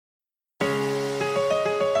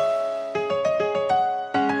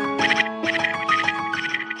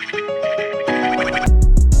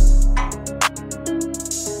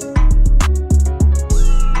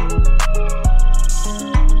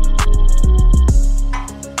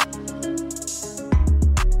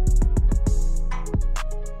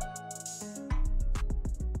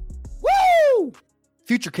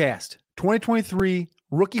Futurecast 2023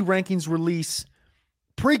 rookie rankings release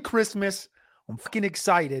pre-Christmas. I'm fucking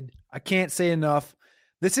excited. I can't say enough.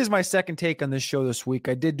 This is my second take on this show this week.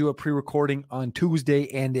 I did do a pre-recording on Tuesday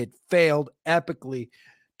and it failed epically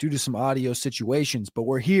due to some audio situations, but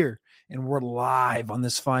we're here and we're live on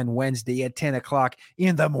this fine Wednesday at 10 o'clock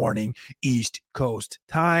in the morning, East Coast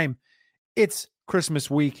time. It's Christmas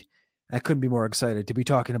week. I couldn't be more excited to be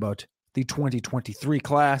talking about the 2023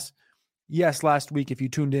 class. Yes, last week, if you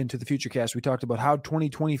tuned into the Futurecast, we talked about how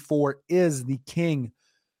 2024 is the king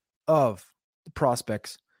of the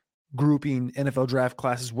prospects, grouping, NFL draft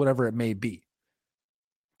classes, whatever it may be.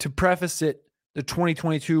 To preface it, the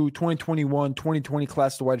 2022, 2021, 2020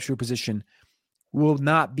 class, the wide receiver position, will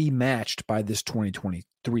not be matched by this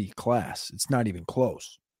 2023 class. It's not even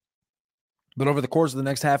close. But over the course of the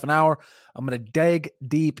next half an hour, I'm going to dig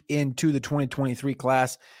deep into the 2023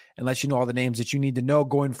 class and let you know all the names that you need to know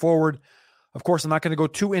going forward. Of course, I'm not going to go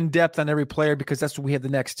too in-depth on every player because that's what we have the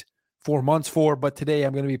next 4 months for. But today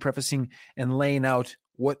I'm going to be prefacing and laying out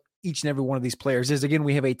what each and every one of these players is. Again,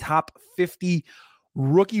 we have a top 50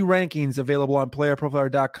 rookie rankings available on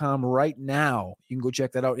playerprofiler.com right now. You can go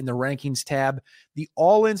check that out in the rankings tab. The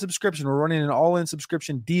all-in subscription, we're running an all-in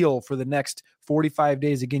subscription deal for the next 45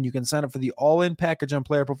 days. Again, you can sign up for the all-in package on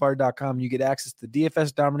playerprofiler.com. You get access to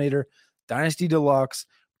DFS Dominator, Dynasty Deluxe,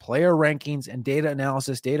 player rankings, and data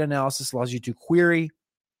analysis. Data analysis allows you to query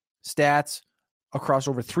stats across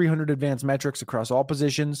over 300 advanced metrics across all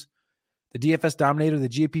positions. The DFS Dominator, the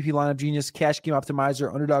GPP Lineup Genius, Cash Game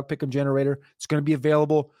Optimizer, Underdog Pick'em Generator. It's going to be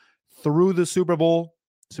available through the Super Bowl,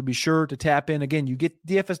 so be sure to tap in. Again, you get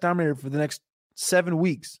DFS Dominator for the next 7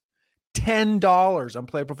 weeks. $10 on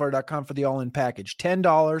playerprofiler.com for the all-in package.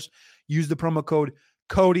 $10. Use the promo code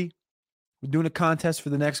Cody. We're doing a contest for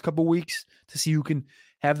the next couple weeks to see who can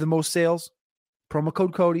have the most sales. Promo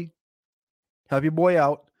code Cody. Help your boy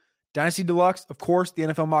out. Dynasty Deluxe, of course, the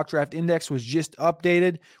NFL Mock Draft Index was just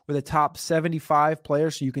updated with a top 75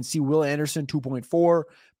 players. So you can see Will Anderson, 2.4,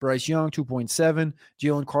 Bryce Young, 2.7,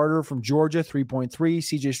 Jalen Carter from Georgia, 3.3,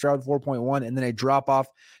 CJ Stroud, 4.1, and then a drop-off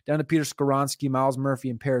down to Peter Skoronski, Miles Murphy,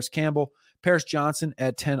 and Paris Campbell. Paris Johnson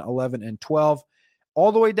at 10, 11, and 12.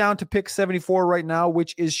 All the way down to pick 74 right now,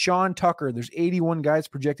 which is Sean Tucker. There's 81 guys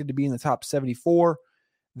projected to be in the top 74.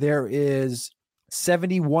 There is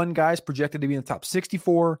 71 guys projected to be in the top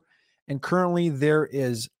 64. And currently there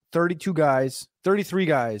is 33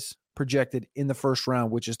 guys projected in the first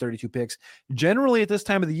round, which is 32 picks. Generally at this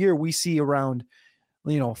time of the year, we see around,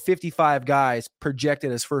 55 guys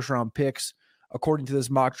projected as first round picks, according to this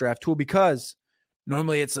mock draft tool, because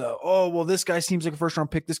normally it's this guy seems like a first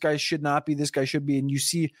round pick. This guy should not be, this guy should be. And you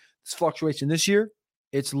see this fluctuation this year.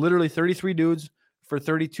 It's literally 33 dudes for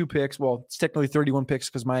 32 picks. Well, it's technically 31 picks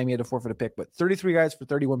because Miami had to forfeit a pick, but 33 guys for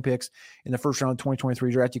 31 picks in the first round of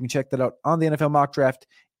 2023 draft. You can check that out on the NFL Mock Draft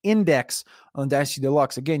Index on Dynasty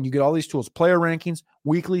Deluxe. Again, you get all these tools: player rankings,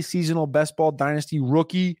 weekly, seasonal, best ball, dynasty,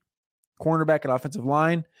 rookie, cornerback, and offensive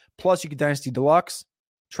line. Plus, you get Dynasty Deluxe,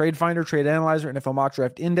 Trade Finder, Trade Analyzer, NFL Mock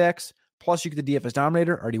Draft Index. Plus, you get the DFS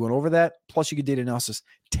Dominator. Already went over that. Plus, you get data analysis.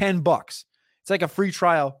 $10. It's like a free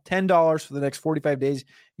trial, $10 for the next 45 days.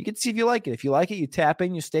 You can see if you like it. If you like it, you tap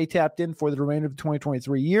in, you stay tapped in for the remainder of the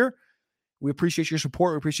 2023 year. We appreciate your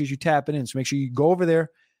support. We appreciate you tapping in. So make sure you go over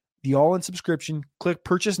there, the all-in subscription, click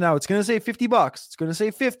purchase now. It's going to say $50. It's going to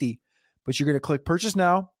say 50, but you're going to click purchase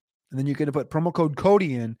now, and then you're going to put promo code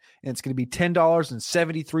Cody in, and it's going to be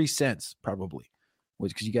 $10.73 probably,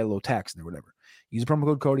 because you got a little tax in there, whatever. Use the promo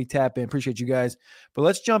code Cody, tap in. Appreciate you guys. But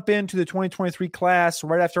let's jump into the 2023 class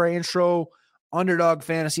right after our intro. Underdog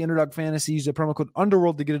Fantasy. Use the promo code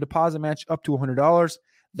Underworld to get a deposit match up to $100.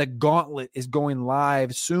 The Gauntlet is going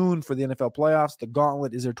live soon for the NFL playoffs. The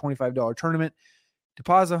Gauntlet is their $25 tournament.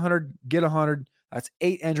 Deposit 100, get 100. That's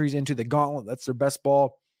 8 entries into the Gauntlet. That's their best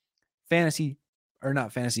ball best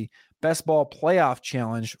ball playoff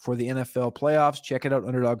challenge for the NFL playoffs. Check it out,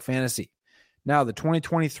 Underdog Fantasy. Now, the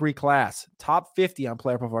 2023 class, top 50 on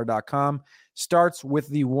playerprofiler.com, starts with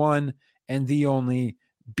the one and the only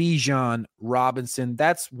Bijan Robinson.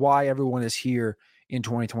 That's why everyone is here in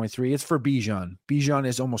 2023. It's for Bijan. Bijan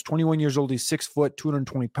is almost 21 years old. He's 6 foot,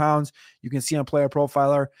 220 pounds. You can see on Player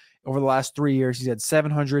Profiler over the last 3 years, he's had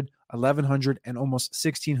 700, 1,100, and almost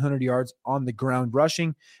 1,600 yards on the ground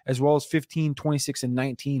rushing, as well as 15, 26, and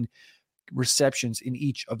 19 receptions in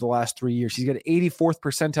each of the last 3 years. He's got an 84th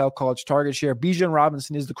percentile college target share. Bijan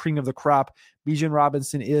Robinson is the cream of the crop. Bijan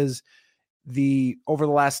Robinson is over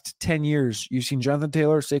the last 10 years, you've seen Jonathan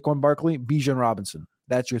Taylor, Saquon Barkley, Bijan Robinson.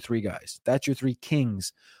 That's your 3 guys. That's your 3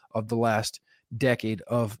 kings of the last decade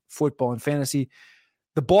of football and fantasy.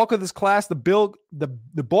 The bulk of this class, the bulk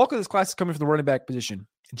of this class is coming from the running back position.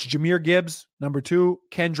 It's Jahmyr Gibbs, number 2.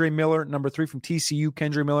 Kendre Miller, number 3 from TCU.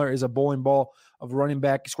 Kendre Miller is a bowling ball of a running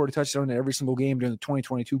back. He scored a touchdown in every single game during the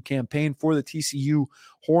 2022 campaign for the TCU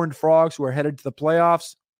Horned Frogs, who are headed to the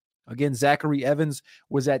playoffs. Again, Zachary Evans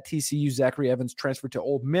was at TCU. Zachary Evans transferred to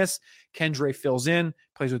Ole Miss. Kendre fills in,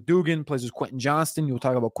 plays with Dugan, plays with Quentin Johnston. You'll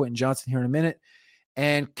talk about Quentin Johnston here in a minute.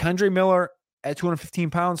 And Kendre Miller at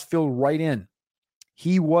 215 pounds filled right in.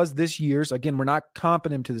 He was this year's, again, we're not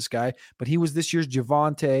comping him to this guy, but he was this year's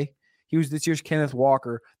Javonte. He was this year's Kenneth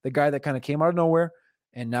Walker, the guy that kind of came out of nowhere,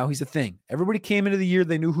 and now he's a thing. Everybody came into the year,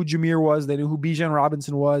 they knew who Jahmyr was, they knew who Bijan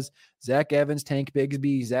Robinson was, Zach Evans, Tank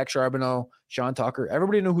Bigsby, Zach Charbonneau, Sean Tucker.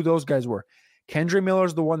 Everybody knew who those guys were. Kendre Miller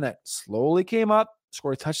is the one that slowly came up,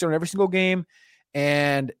 scored a touchdown every single game,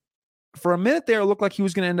 and for a minute there, it looked like he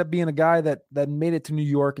was going to end up being a guy that made it to New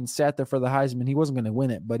York and sat there for the Heisman. He wasn't going to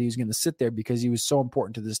win it, but he was going to sit there because he was so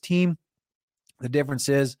important to this team. The difference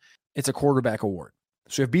is it's a quarterback award.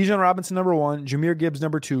 So you have Bijan Robinson, number 1, Jahmyr Gibbs,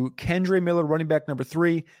 number 2, Kendre Miller, running back, number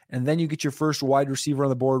 3, and then you get your first wide receiver on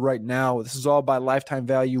the board right now. This is all by lifetime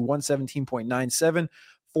value, 117.97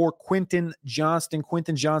 for Quentin Johnston.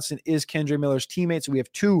 Quentin Johnston is Kendre Miller's teammate, so we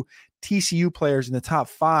have 2 TCU players in the top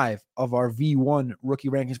 5 of our V1 rookie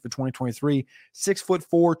rankings for 2023.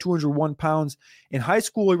 6'4", 201 pounds. In high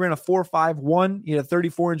school, he ran a 4.51. He had a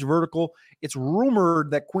 34-inch vertical. It's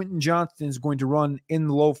rumored that Quentin Johnston is going to run in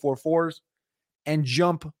the low 4.4s and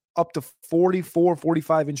jump up to 44,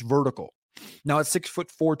 45-inch vertical. Now, at 6'4",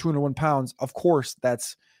 201 pounds, of course,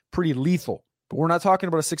 that's pretty lethal. But we're not talking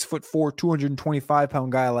about a 6'4",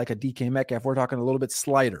 225-pound guy like a DK Metcalf. We're talking a little bit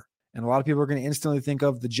slighter. And a lot of people are going to instantly think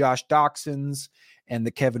of the Josh Doxsons and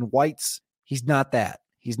the Kevin Whites. He's not that.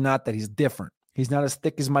 He's not that. He's different. He's not as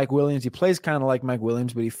thick as Mike Williams. He plays kind of like Mike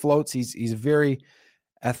Williams, but he floats. He's very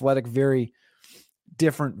athletic, very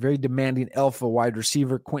different, very demanding alpha wide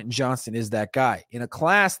receiver. Quentin Johnston is that guy in a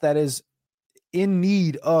class that is in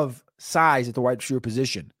need of size at the wide receiver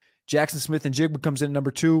position. Jackson Smith and Jigba comes in at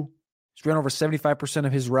number 2. He's ran over 75%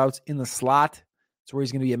 of his routes in the slot. That's where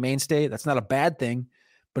he's going to be a mainstay. That's not a bad thing,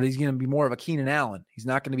 but he's going to be more of a Keenan Allen. He's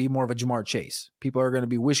not going to be more of a Jamar Chase. People are going to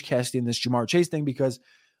be wish casting this Jamar Chase thing because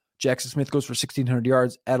Jackson Smith goes for 1,600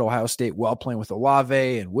 yards at Ohio State while playing with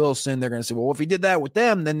Olave and Wilson. They're going to say, well, if he did that with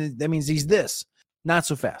them, then that means he's this. Not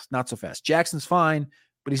so fast. Not so fast. Jackson's fine,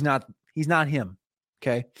 but he's not him.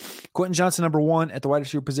 Okay. Quentin Johnston, number 1 at the wide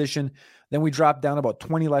receiver position. Then we drop down about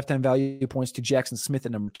 20 lifetime value points to Jackson Smith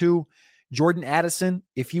at number 2. Jordan Addison,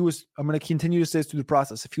 I'm going to continue to say this through the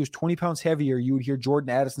process. If he was 20 pounds heavier, you would hear Jordan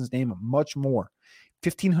Addison's name much more.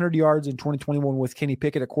 1,500 yards in 2021 with Kenny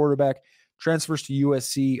Pickett at quarterback, transfers to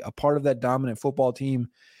USC, a part of that dominant football team,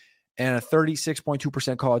 and a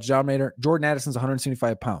 36.2% college dominator. Jordan Addison's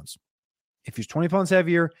 175 pounds. If he's 20 pounds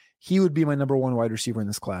heavier, he would be my number 1 wide receiver in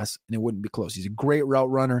this class, and it wouldn't be close. He's a great route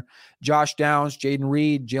runner. Josh Downs, Jaden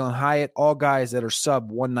Reed, Jalen Hyatt, all guys that are sub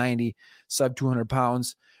 190, sub 200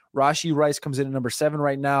 pounds. Rashee Rice comes in at number 7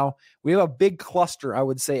 right now. We have a big cluster, I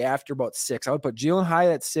would say, after about 6. I would put Jalen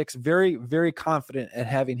Hyatt at 6. Very, very confident at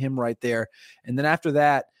having him right there. And then after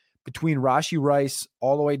that, between Rashee Rice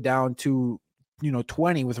all the way down to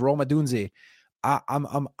 20 with Rome Odunze,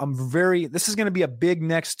 this is going to be a big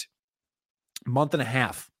next month and a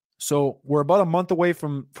half. So we're about a month away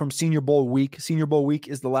from Senior Bowl week. Senior Bowl week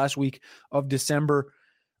is the last week of December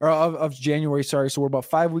or of January. Sorry. So we're about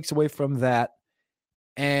 5 weeks away from that.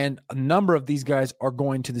 And a number of these guys are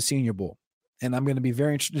going to the Senior Bowl. And I'm going to be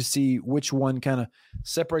very interested to see which one kind of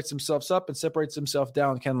separates themselves up and separates himself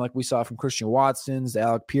down, kind of like we saw from Christian Watson's, the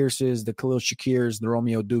Alec Pierce's, the Khalil Shakir's, the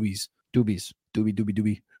Romeo Doobies.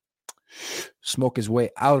 Smoke his way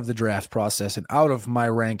out of the draft process and out of my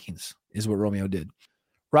rankings is what Romeo did.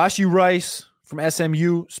 Rashee Rice from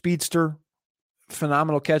SMU, speedster,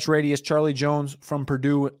 phenomenal catch radius. Charlie Jones from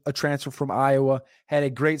Purdue, a transfer from Iowa, had a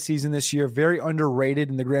great season this year. Very underrated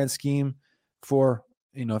in the grand scheme for,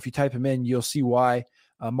 if you type him in, you'll see why.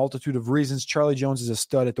 A multitude of reasons. Charlie Jones is a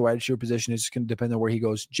stud at the wide receiver position. It's just going to depend on where he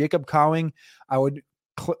goes. Jacob Cowing, I would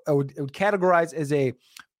categorize as a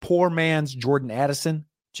poor man's Jordan Addison.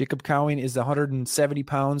 Jacob Cowing is 170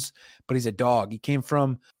 pounds, but he's a dog. He came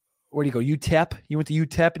from, where do you go? UTEP. He went to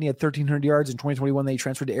UTEP and he had 1,300 yards in 2021. Then he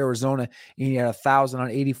transferred to Arizona and he had 1,000 on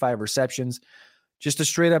 85 receptions. Just a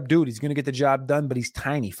straight up dude. He's going to get the job done, but he's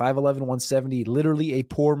tiny. 5'11", 170, literally a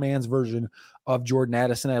poor man's version of Jordan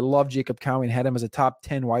Addison. I love Jacob Cowing. Had him as a top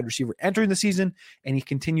 10 wide receiver entering the season, and he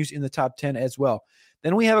continues in the top 10 as well.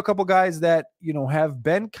 Then we have a couple guys that, have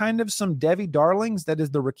been kind of some Devi darlings. That is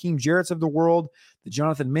the Raheem Jarrett's of the world, the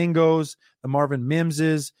Jonathan Mingos, the Marvin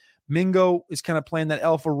Mimses. Mingo is kind of playing that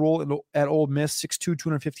alpha role at Ole Miss, 6'2",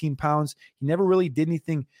 215 pounds. He never really did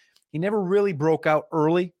anything He never really broke out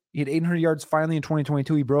early. He had 800 yards finally in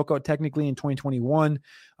 2022. He broke out technically in 2021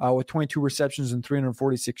 with 22 receptions and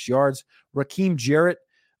 346 yards. Raheem Jarrett,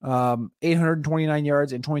 829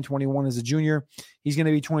 yards in 2021 as a junior. He's going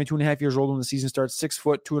to be 22 and a half years old when the season starts, 6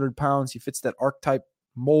 foot, 200 pounds. He fits that archetype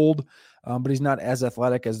mold, but he's not as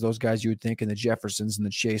athletic as those guys you would think in the Jeffersons and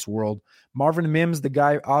the Chase world. Marvin Mims, the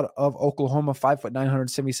guy out of Oklahoma, 5 foot,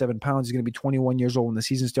 977 pounds. He's going to be 21 years old when the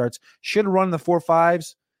season starts. Should run the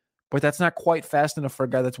 4.5s. But that's not quite fast enough for a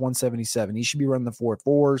guy that's 177. He should be running the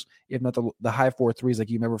 4.4s, if not the high 4.3s, like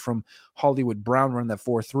you remember from Hollywood Brown running that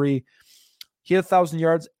 4.3. He had 1,000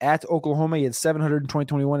 yards at Oklahoma. He had 700 in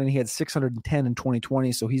 2021, and he had 610 in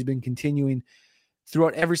 2020. So he's been continuing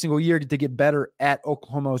throughout every single year to get better at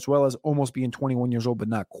Oklahoma, as well as almost being 21 years old, but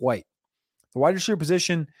not quite. The wide receiver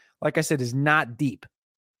position, like I said, is not deep.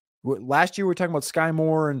 Last year, we were talking about Sky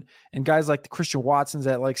Moore and guys like the Christian Watsons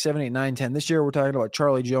at like 7, 8, 9, 10. This year, we're talking about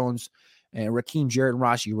Charlie Jones and Raheem Jarrett and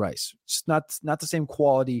Rashee Rice. It's not the same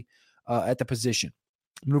quality at the position.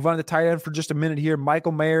 Move on to tight end for just a minute here.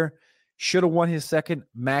 Michael Mayer should have won his second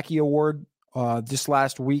Mackey Award this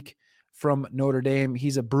last week from Notre Dame.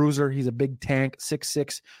 He's a bruiser. He's a big tank,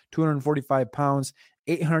 6'6", 245 pounds.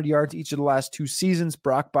 800 yards each of the last 2 seasons.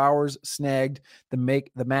 Brock Bowers snagged the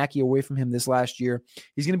Mackey away from him this last year.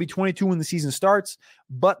 He's going to be 22 when the season starts,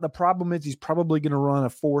 but the problem is he's probably going to run a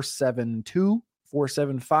 4.72,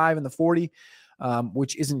 4.75 in the 40,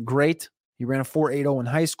 which isn't great. He ran a 4.80 in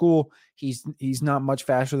high school. He's not much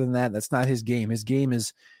faster than that. That's not his game. His game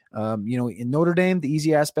is, in Notre Dame, the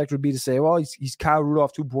easy aspect would be to say, well, he's Kyle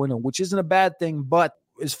Rudolph 2.0, which isn't a bad thing, but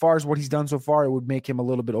as far as what he's done so far, it would make him a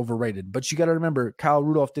little bit overrated. But you got to remember, Kyle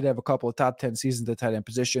Rudolph did have a couple of top 10 seasons at the tight end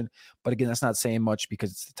position. But again, that's not saying much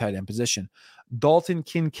because it's the tight end position. Dalton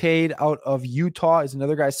Kincaid out of Utah is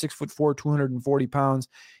another guy, 6'4", 240 pounds.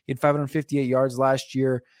 He had 558 yards last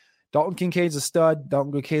year. Dalton Kincaid's a stud.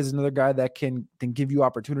 Dalton Kincaid is another guy that can give you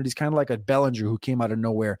opportunities, kind of like a Bellinger who came out of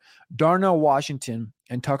nowhere. Darnell Washington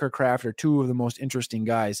and Tucker Kraft are two of the most interesting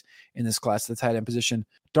guys in this class, the tight end position.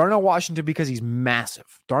 Darnell Washington, because he's massive.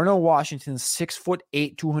 Darnell Washington is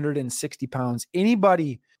 6'8", 260 pounds.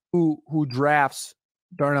 Anybody who drafts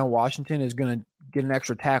Darnell Washington is going to get an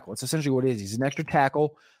extra tackle. It's essentially what it is. He's an extra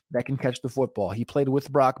tackle that can catch the football. He played with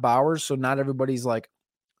Brock Bowers, so not everybody's like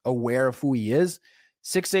aware of who he is.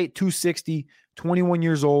 6'8", 260, 21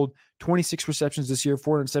 years old, 26 receptions this year,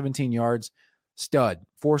 417 yards. Stud.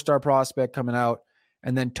 4-star prospect coming out.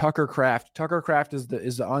 And then Tucker Kraft. Tucker Kraft is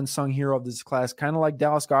the unsung hero of this class, kind of like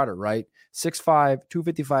Dallas Goedert, right? 6'5",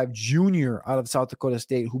 255 junior out of South Dakota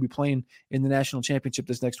State, who'll be playing in the national championship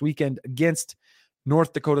this next weekend against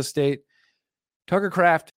North Dakota State. Tucker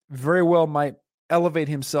Kraft very well might elevate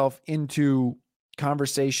himself into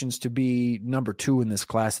conversations to be number 2 in this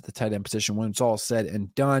class at the tight end position when it's all said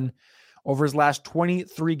and done. Over his last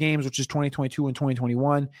 23 games, which is 2022 and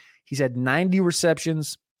 2021, he's had 90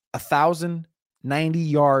 receptions, 1,090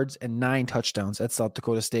 yards, and 9 touchdowns at South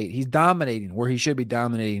Dakota State. He's dominating where he should be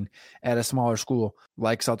dominating at a smaller school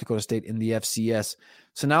like South Dakota State in the FCS.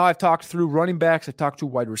 So now I've talked through running backs, I've talked to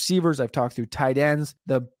wide receivers, I've talked through tight ends.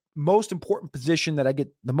 The most important position that I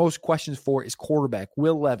get the most questions for is quarterback.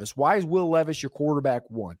 Will Levis. Why is Will Levis your quarterback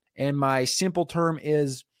 1? And my simple term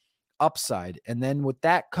is upside. And then with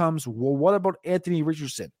that comes, well, what about Anthony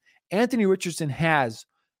Richardson? Anthony Richardson has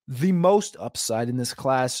the most upside in this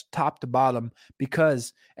class, top to bottom,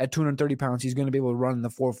 because at 230 pounds, he's going to be able to run in the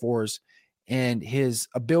 4.4s. And his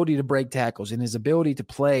ability to break tackles and his ability to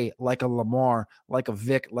play like a Lamar, like a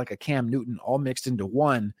Vic, like a Cam Newton, all mixed into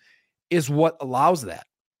one is what allows that.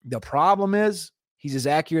 The problem is he's as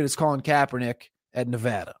accurate as Colin Kaepernick at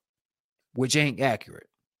Nevada, which ain't accurate.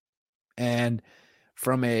 And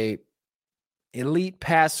from a elite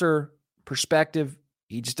passer perspective,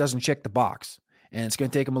 he just doesn't check the box. And it's going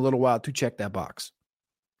to take him a little while to check that box.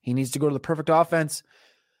 He needs to go to the perfect offense.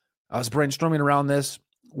 I was brainstorming around this.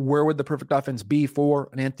 Where would the perfect offense be for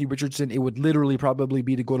an Anthony Richardson? It would literally probably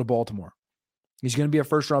be to go to Baltimore. He's going to be a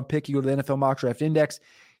first-round pick. You go to the NFL Mock Draft Index.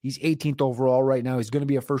 He's 18th overall right now. He's going to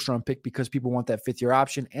be a first-round pick because people want that fifth-year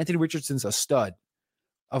option. Anthony Richardson's a stud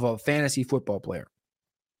of a fantasy football player.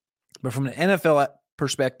 But from an NFL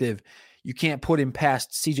perspective, you can't put him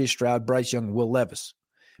past C.J. Stroud, Bryce Young, Will Levis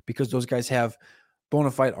because those guys have bona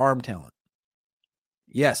fide arm talent.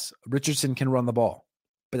 Yes, Richardson can run the ball,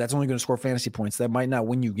 but that's only going to score fantasy points. That might not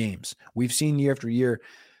win you games. We've seen year after year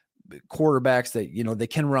quarterbacks that, they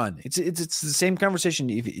can run. It's the same conversation.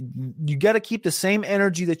 You got to keep the same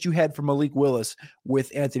energy that you had for Malik Willis with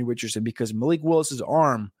Anthony Richardson, because Malik Willis's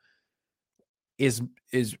arm is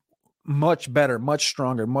much better, much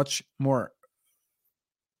stronger, much more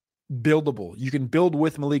buildable. You can build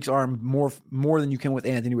with Malik's arm more than you can with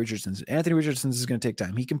Anthony Richardson's. Anthony Richardson's is going to take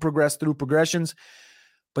time. He can progress through progressions,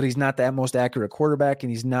 but he's not that most accurate quarterback, and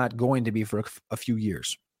he's not going to be for a few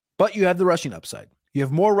years. But you have the rushing upside. You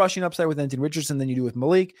have more rushing upside with Anthony Richardson than you do with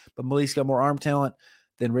Malik, but Malik's got more arm talent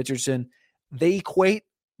than Richardson. They equate.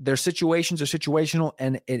 Their situations are situational,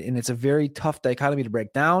 and it's a very tough dichotomy to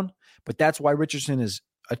break down, but that's why Richardson is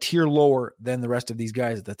a tier lower than the rest of these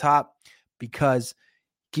guys at the top, because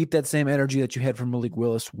keep that same energy that you had from Malik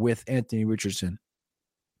Willis with Anthony Richardson.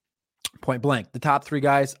 Point blank. The top three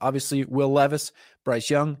guys, obviously Will Levis, Bryce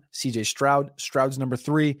Young, CJ Stroud. Stroud's number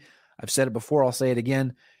 3. I've said it before. I'll say it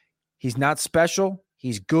again. He's not special.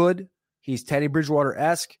 He's good. He's Teddy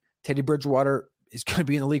Bridgewater-esque. Teddy Bridgewater is going to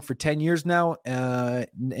be in the league for 10 years now.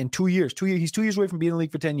 In 2 years. He's 2 years away from being in the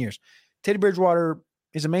league for 10 years. Teddy Bridgewater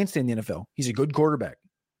is a mainstay in the NFL. He's a good quarterback.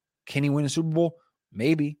 Can he win a Super Bowl?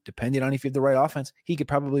 Maybe, depending on if you have the right offense. He could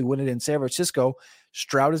probably win it in San Francisco.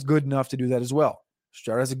 Stroud is good enough to do that as well.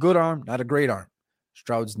 Stroud has a good arm, not a great arm.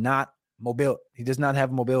 Stroud's not mobile. He does not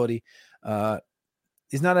have mobility. He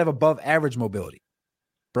does not have above average mobility.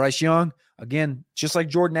 Bryce Young, again, just like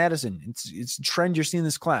Jordan Addison, it's a trend you're seeing in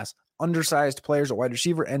this class. Undersized players at wide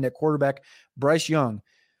receiver and at quarterback. Bryce Young,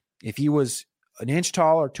 if he was an inch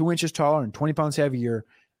taller, 2 inches taller, and 20 pounds heavier,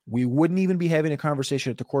 we wouldn't even be having a conversation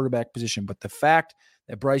at the quarterback position. But the fact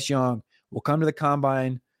that Bryce Young will come to the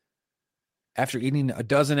combine after eating a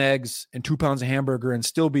dozen eggs and 2 pounds of hamburger and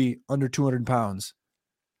still be under 200 pounds,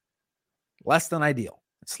 less than ideal.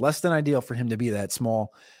 It's less than ideal for him to be that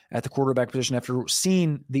small at the quarterback position after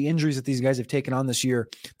seeing the injuries that these guys have taken on this year.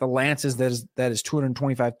 The Lances, that is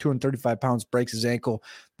 225, 235 pounds, breaks his ankle.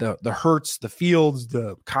 The Hurts, the Fields,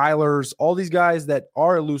 the Kylers, all these guys that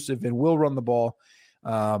are elusive and will run the ball,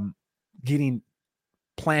 getting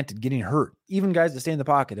planted, getting hurt. Even guys that stay in the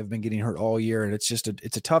pocket have been getting hurt all year. And it's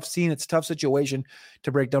a tough scene. It's a tough situation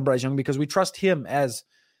to break down Bryce Young because we trust him as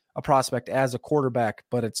a prospect, as a quarterback,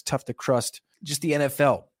 but it's tough to trust just the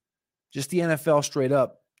NFL straight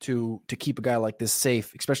up to keep a guy like this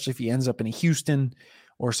safe, especially if he ends up in a Houston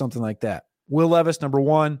or something like that. Will Levis, number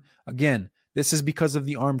 1. Again, this is because of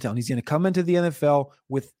the arm talent. He's going to come into the NFL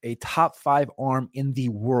with a top 5 arm in the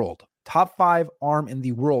world. Top 5 arm in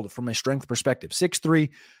the world from a strength perspective. 6'3",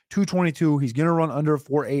 222. He's going to run under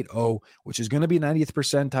 4.80, which is going to be 90th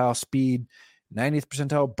percentile speed, 90th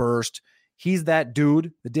percentile burst. He's that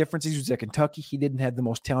dude. The difference is he was at Kentucky. He didn't have the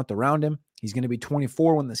most talent around him. He's going to be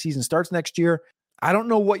 24 when the season starts next year. I don't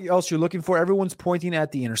know what else you're looking for. Everyone's pointing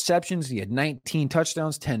at the interceptions. He had 19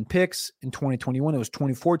 touchdowns, 10 picks. In 2021, it was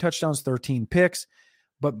 24 touchdowns, 13 picks.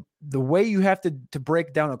 But the way you have to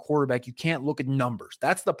break down a quarterback, you can't look at numbers.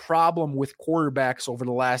 That's the problem with quarterbacks over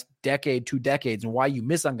the last decade, 2 decades, and why you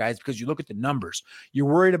miss on guys, because you look at the numbers. You're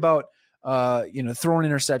worried about throwing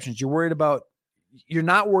interceptions. You're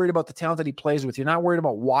not worried about the talent that he plays with. You're not worried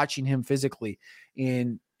about watching him physically.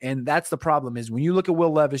 And that's the problem is when you look at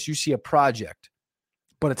Will Levis, you see a project.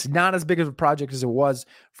 But it's not as big of a project as it was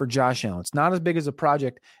for Josh Allen. It's not as big as a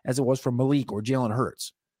project as it was for Malik or Jalen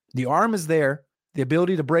Hurts. The arm is there. The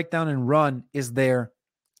ability to break down and run is there.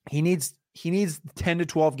 He needs 10 to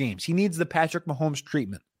 12 games. He needs the Patrick Mahomes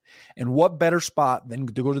treatment. And what better spot than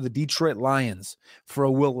to go to the Detroit Lions for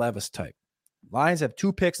a Will Levis type? Lions have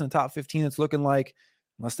 2 picks in the top 15. It's looking like,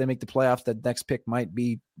 unless they make the playoffs, that next pick might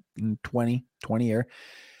be in 20 year,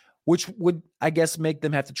 which would, I guess, make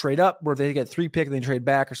them have to trade up, where they get 3 picks and they trade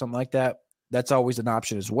back or something like that. That's always an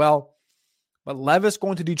option as well. But Levis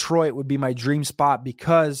going to Detroit would be my dream spot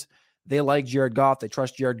because they like Jared Goff. They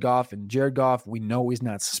trust Jared Goff. And Jared Goff, we know he's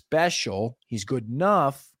not special. He's good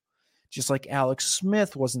enough. Just like Alex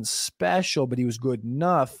Smith wasn't special, but he was good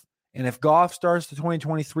enough. And if Goff starts the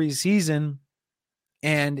 2023 season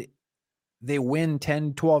and they win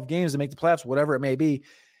 10, 12 games to make the playoffs, whatever it may be,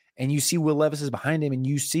 and you see Will Levis is behind him and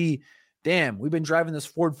you see, damn, we've been driving this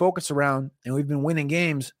Ford Focus around and we've been winning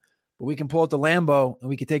games, but we can pull out the Lambo and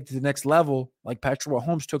we can take it to the next level, like Patrick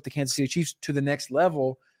Mahomes took the Kansas City Chiefs to the next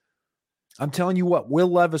level. I'm telling you what, Will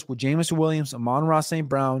Levis with Jameson Williams, Amon-Ra St.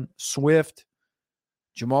 Brown, Swift,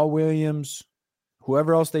 Jamal Williams,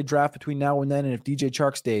 whoever else they draft between now and then, and if DJ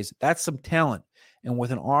Chark stays, that's some talent. And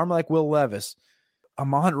with an arm like Will Levis,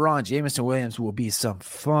 Amon-Ra and Jameson Williams will be some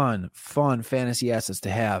fun fantasy assets to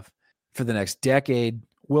have for the next decade.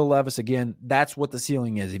 Will Levis, again, that's what the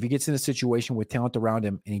ceiling is. If he gets in a situation with talent around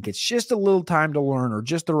him and he gets just a little time to learn or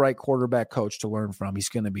just the right quarterback coach to learn from, he's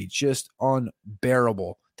going to be just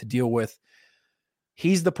unbearable to deal with.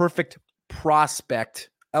 He's the perfect prospect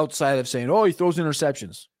outside of saying, oh, he throws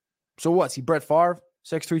interceptions. So what's he, Brett Favre?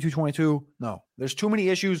 6'3", 222? No. There's too many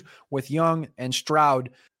issues with Young and Stroud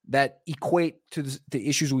that equate to the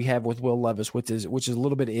issues we have with Will Levis, which is a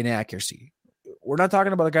little bit of inaccuracy. We're not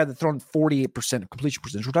talking about a guy that's thrown 48% completion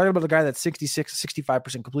percentage. We're talking about a guy that's 66,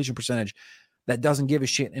 65% completion percentage that doesn't give a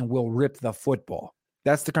shit and will rip the football.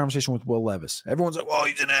 That's the conversation with Will Levis. Everyone's like, well,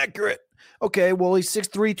 he's inaccurate. Okay, well, he's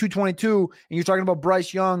 6'3", 222, and you're talking about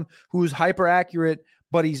Bryce Young, who's hyper accurate,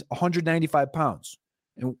 but he's 195 pounds.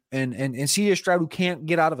 And CJ Stroud, who can't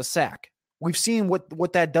get out of a sack. We've seen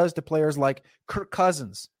what that does to players like Kirk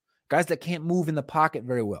Cousins, guys that can't move in the pocket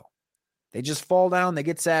very well. They just fall down, they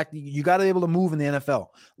get sacked. You got to be able to move in the NFL.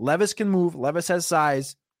 Levis can move. Levis has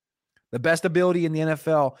size. The best ability in the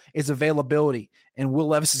NFL is availability, and Will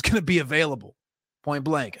Levis is going to be available, point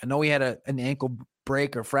blank. I know he had an ankle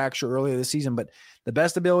break or fracture earlier this season, but the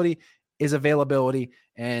best ability is availability.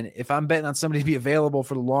 And if I'm betting on somebody to be available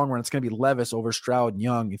for the long run, it's going to be Levis over Stroud and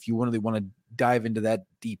Young if you really want to dive into that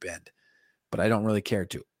deep end. But I don't really care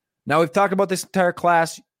to. Now, we've talked about this entire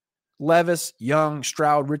class. Levis, Young,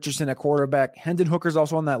 Stroud, Richardson at quarterback. Hendon Hooker's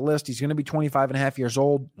also on that list. He's going to be 25 and a half years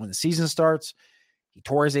old when the season starts. He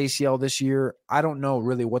tore his ACL this year. I don't know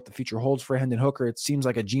really what the future holds for Hendon Hooker. It seems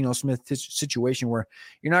like a Geno Smith situation where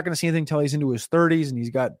you're not going to see anything until he's into his 30s and he's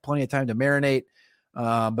got plenty of time to marinate.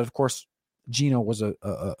 But, of course, Geno was a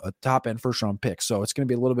top-end first-round pick, so it's going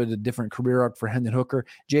to be a little bit of a different career arc for Hendon Hooker.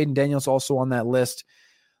 Jaden Daniels also on that list.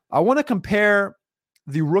 I want to compare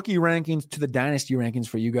the rookie rankings to the dynasty rankings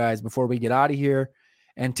for you guys before we get out of here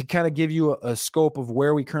and to kind of give you a scope of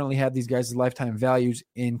where we currently have these guys' lifetime values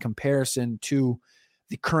in comparison to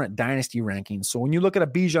the current dynasty rankings. So when you look at a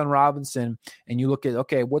Bijan Robinson and you look at,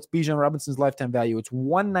 okay, what's Bijan Robinson's lifetime value? It's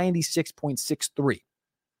 196.63.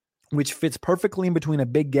 which fits perfectly in between a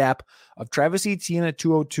big gap of Travis Etienne at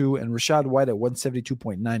 202 and Rachaad White at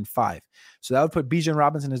 172.95. So that would put Bijan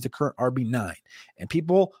Robinson as the current RB9. And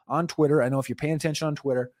people on Twitter, I know if you're paying attention on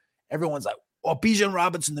Twitter, everyone's like, well, Bijan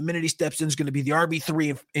Robinson, the minute he steps in, is going to be the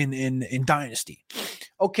RB3 in Dynasty.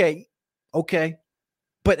 Okay.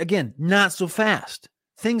 But again, not so fast.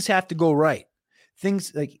 Things have to go right.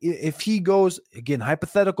 Things like if he goes, again,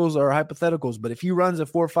 hypotheticals are hypotheticals, but if he runs a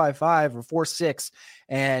 4.55 or 4.6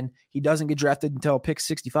 and he doesn't get drafted until pick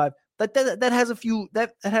 65,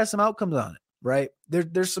 that has some outcomes on it, right?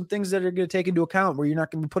 There's some things that are going to take into account where you're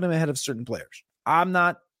not going to put him ahead of certain players. I'm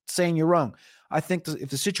not saying you're wrong. I think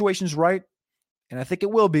if the situation's right, and I think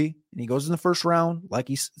it will be, and he goes in the first round,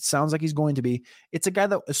 like it sounds like he's going to be, it's a guy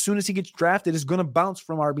that as soon as he gets drafted is going to bounce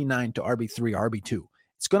from RB9 to RB3, RB2.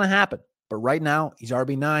 It's going to happen. But right now, he's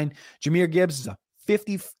RB9. Jahmyr Gibbs is a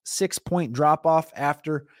 56-point drop-off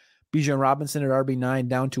after Bijan Robinson at RB9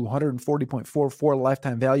 down to 140.44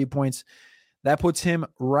 lifetime value points. That puts him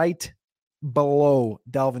right below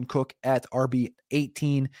Dalvin Cook at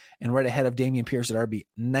RB18 and right ahead of Dameon Pierce at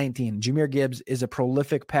RB19. Jahmyr Gibbs is a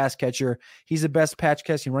prolific pass catcher. He's the best patch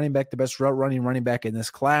catching running back, the best route running running back in this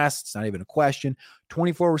class. It's not even a question.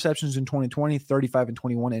 24 receptions in 2020, 35 in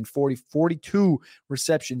 21, and 42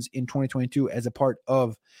 receptions in 2022 as a part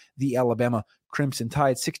of the Alabama Crimson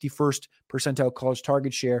Tide. 61st percentile college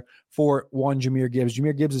target share for one Jahmyr Gibbs.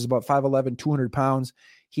 Jahmyr Gibbs is about 5'11", 200 pounds.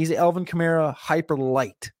 He's Alvin Kamara hyper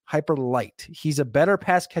light. He's a better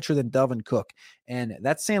pass catcher than Dalvin Cook. And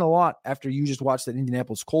that's saying a lot after you just watched that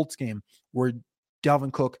Indianapolis Colts game where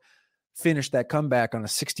Dalvin Cook finished that comeback on a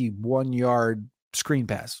 61-yard screen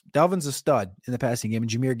pass. Dalvin's a stud in the passing game, and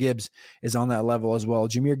Jahmyr Gibbs is on that level as well.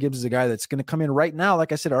 Jahmyr Gibbs is a guy that's going to come in right now,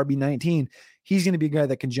 like I said, RB19. He's going to be a guy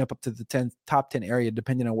that can jump up to the top 10 area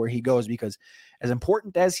depending on where he goes, because as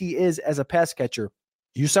important as he is as a pass catcher,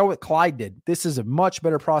 you saw what Clyde did. This is a much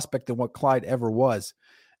better prospect than what Clyde ever was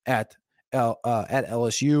at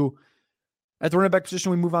LSU. At the running back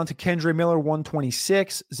position, we move on to Kendre Miller,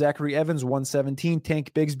 126. Zachary Evans, 117.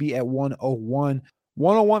 Tank Bigsby at 101.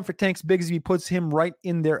 101 for Tank Bigsby puts him right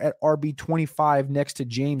in there at RB25 next to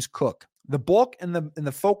James Cook. The bulk and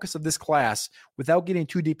the focus of this class, without getting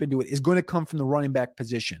too deep into it, is going to come from the running back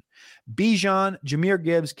position. Bijan, Jahmyr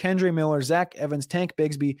Gibbs, Kendre Miller, Zach Evans, Tank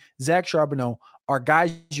Bigsby, Zach Charbonneau are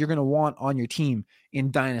guys you're going to want on your team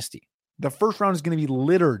in Dynasty. The first round is going to be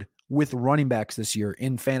littered with running backs this year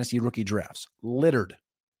in fantasy rookie drafts. Littered.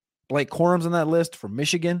 Blake Corum's on that list from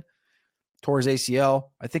Michigan. Tore his ACL.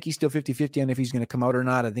 I think he's still 50-50 on if he's going to come out or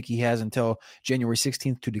not. I think he has until January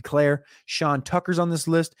 16th to declare. Sean Tucker's on this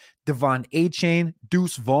list. Devon Achane,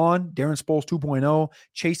 Deuce Vaughn, Darren Sproles 2.0,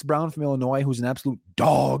 Chase Brown from Illinois, who's an absolute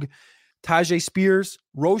dog. Tajay Spears,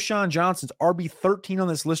 Roschon Johnson's RB13 on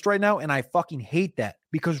this list right now, and I fucking hate that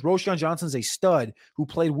because Roschon Johnson's a stud who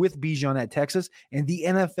played with Bijan at Texas, and the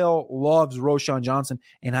NFL loves Roschon Johnson,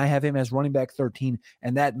 and I have him as running back 13,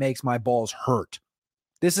 and that makes my balls hurt.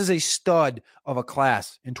 This is a stud of a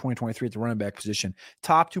class in 2023 at the running back position.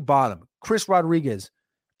 Top to bottom. Chris Rodriguez,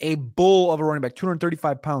 a bull of a running back,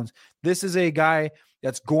 235 pounds. This is a guy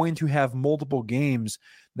that's going to have multiple games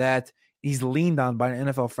that he's leaned on by an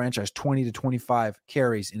NFL franchise, 20 to 25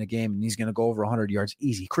 carries in a game, and he's going to go over 100 yards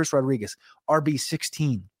easy. Chris Rodriguez, RB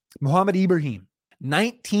 16. Muhammad Ibrahim,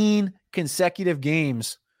 19 consecutive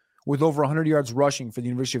games with over 100 yards rushing for the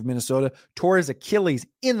University of Minnesota. Tore his Achilles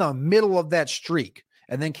in the middle of that streak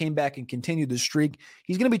and then came back and continued the streak.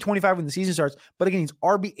 He's going to be 25 when the season starts, but again, he's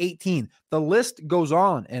RB 18. The list goes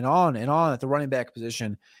on and on and on at the running back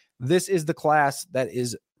position. This is the class that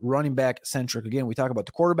is running back centric. Again, we talk about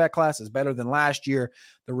the quarterback class is better than last year.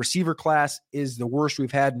 The receiver class is the worst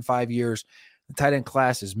we've had in 5 years. The tight end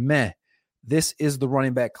class is meh. This is the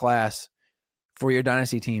running back class for your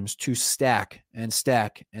dynasty teams to stack and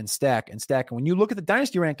stack and stack and stack. And when you look at the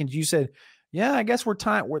dynasty rankings, you said, yeah, I guess we're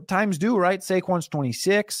times due, right? Saquon's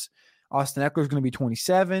 26. Austin Eckler's going to be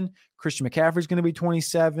 27. Christian McCaffrey's going to be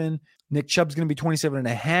 27. Nick Chubb's going to be 27 and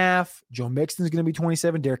a half. Joe Mixon's going to be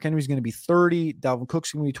 27. Derrick Henry's going to be 30. Dalvin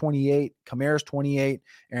Cook's going to be 28. Kamara's 28.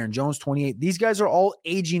 Aaron Jones, 28. These guys are all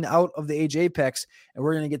aging out of the age apex, and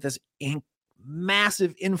we're going to get this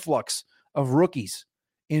massive influx of rookies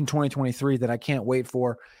in 2023 that I can't wait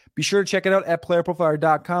for. Be sure to check it out at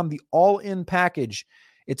playerprofiler.com. The all-in package,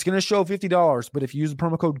 it's going to show $50, but if you use the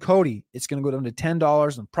promo code Cody, it's going to go down to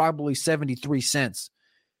 $10 and probably 73 cents.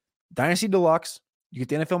 Dynasty Deluxe, you get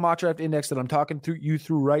the NFL Mock Draft Index that I'm talking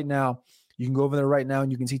through right now. You can go over there right now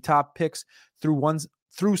and you can see top picks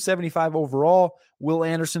through 75 overall. Will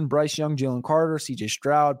Anderson, Bryce Young, Jalen Carter, CJ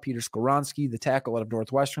Stroud, Peter Skoronski, the tackle out of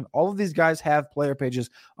Northwestern. All of these guys have player pages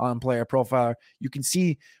on Player Profiler. You can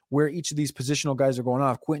see where each of these positional guys are going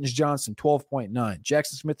off. Quentin Johnson, 12.9.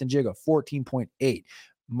 Jackson Smith and Jigga, 14.8.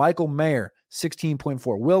 Michael Mayer,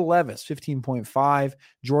 16.4. Will Levis, 15.5.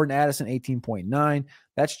 Jordan Addison, 18.9.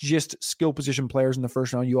 That's just skill position players in the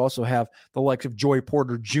first round. You also have the likes of Joey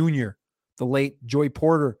Porter Jr., the late Joey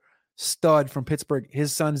Porter, stud from Pittsburgh.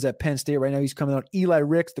 His son is at Penn State right now. He's coming out. Eli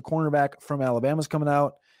Ricks, the cornerback from Alabama, is coming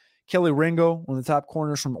out. Kelly Ringo, one of the top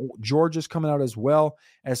corners from Georgia, is coming out, as well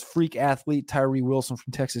as freak athlete Tyree Wilson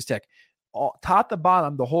from Texas Tech. Top to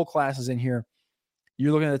bottom, the whole class is in here.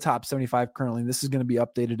 You're looking at the top 75 currently. This is going to be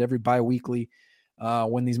updated every bi-weekly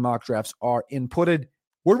when these mock drafts are inputted.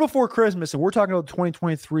 We're before Christmas, and we're talking about the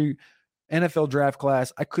 2023 NFL draft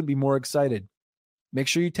class. I couldn't be more excited. Make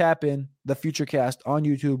sure you tap in the Futurecast on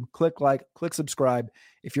YouTube. Click like, click subscribe.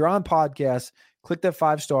 If you're on podcasts, click that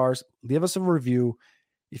 5 stars. Leave us a review.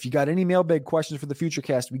 If you got any mailbag questions for the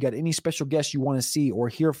Futurecast, we got any special guests you want to see or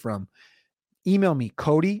hear from, email me,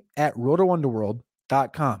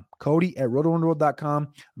 Cody@rotounderworld.com. Cody@rotounderworld.com.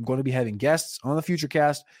 I'm going to be having guests on the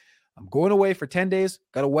Futurecast. I'm going away for 10 days.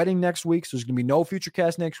 Got a wedding next week, so there's going to be no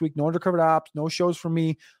Futurecast next week, no Undercover Ops, no shows from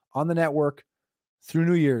me on the network through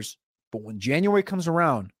New Year's. But when January comes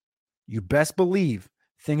around, you best believe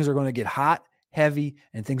things are going to get hot, heavy,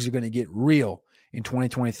 and things are going to get real in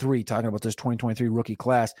 2023, talking about this 2023 rookie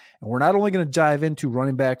class. And we're not only going to dive into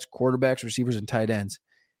running backs, quarterbacks, receivers, and tight ends.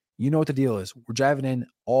 You know what the deal is. We're diving in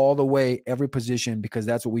all the way, every position, because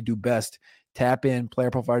that's what we do best. Tap in,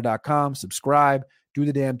 playerprofiler.com, subscribe, do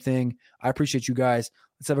the damn thing. I appreciate you guys.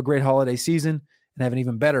 Let's have a great holiday season and have an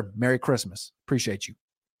even better Merry Christmas. Appreciate you.